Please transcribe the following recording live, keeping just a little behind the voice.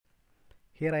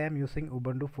Here I am using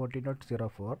Ubuntu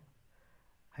 14.04.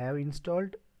 I have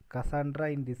installed Cassandra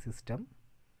in this system.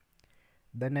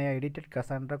 Then I edited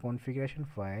Cassandra configuration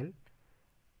file.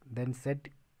 Then set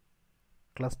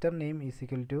cluster name is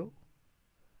equal to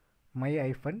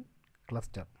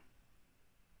my-cluster.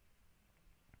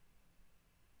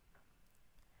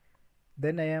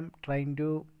 Then I am trying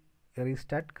to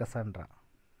restart Cassandra.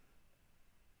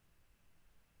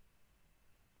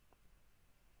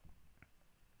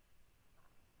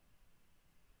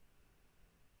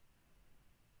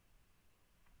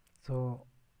 So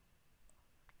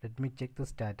let me check the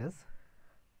status.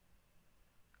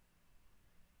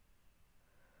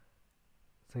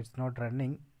 So it's not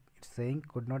running. It's saying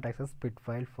could not access bit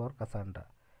file for Cassandra.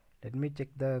 Let me check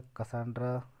the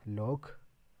Cassandra log.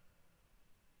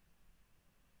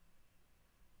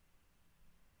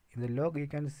 In the log you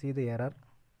can see the error.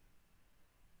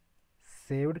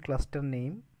 Saved cluster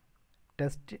name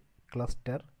test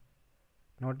cluster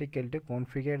not equal to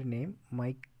configured name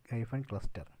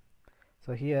my-cluster.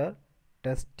 So here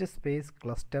test space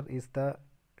cluster is the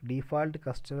default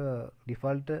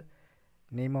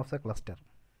name of the cluster.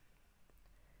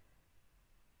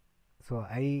 So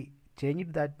I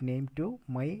changed that name to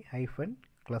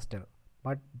my-cluster,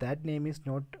 but that name is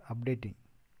not updating.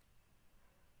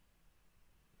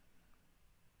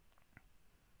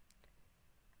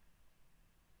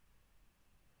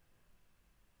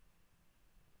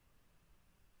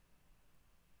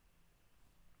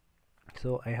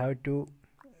 So I have to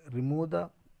remove the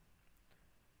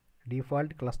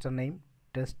default cluster name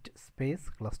test space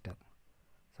cluster.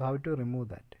 So how to remove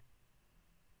that?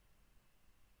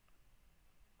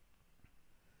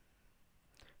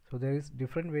 So there is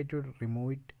different way to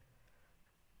remove it.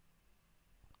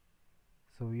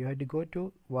 So you have to go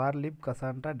to varlib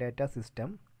Cassandra data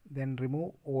system, then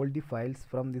remove all the files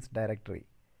from this directory.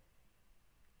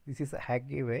 This is a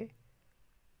hacky way.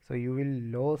 So you will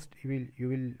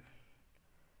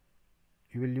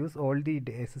lose all the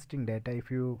existing data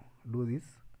if you do this.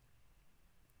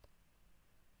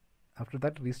 After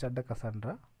that, restart the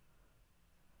Cassandra.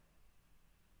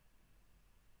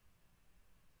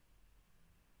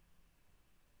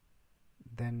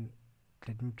 Then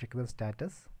let me check the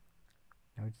status.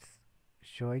 Now it's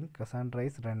showing Cassandra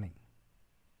is running.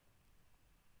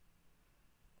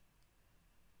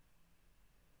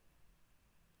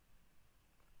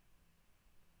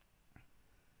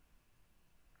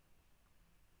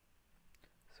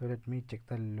 So let me check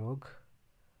the log.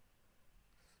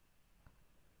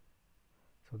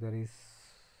 So there is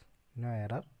no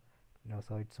error. No,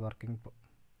 so it's working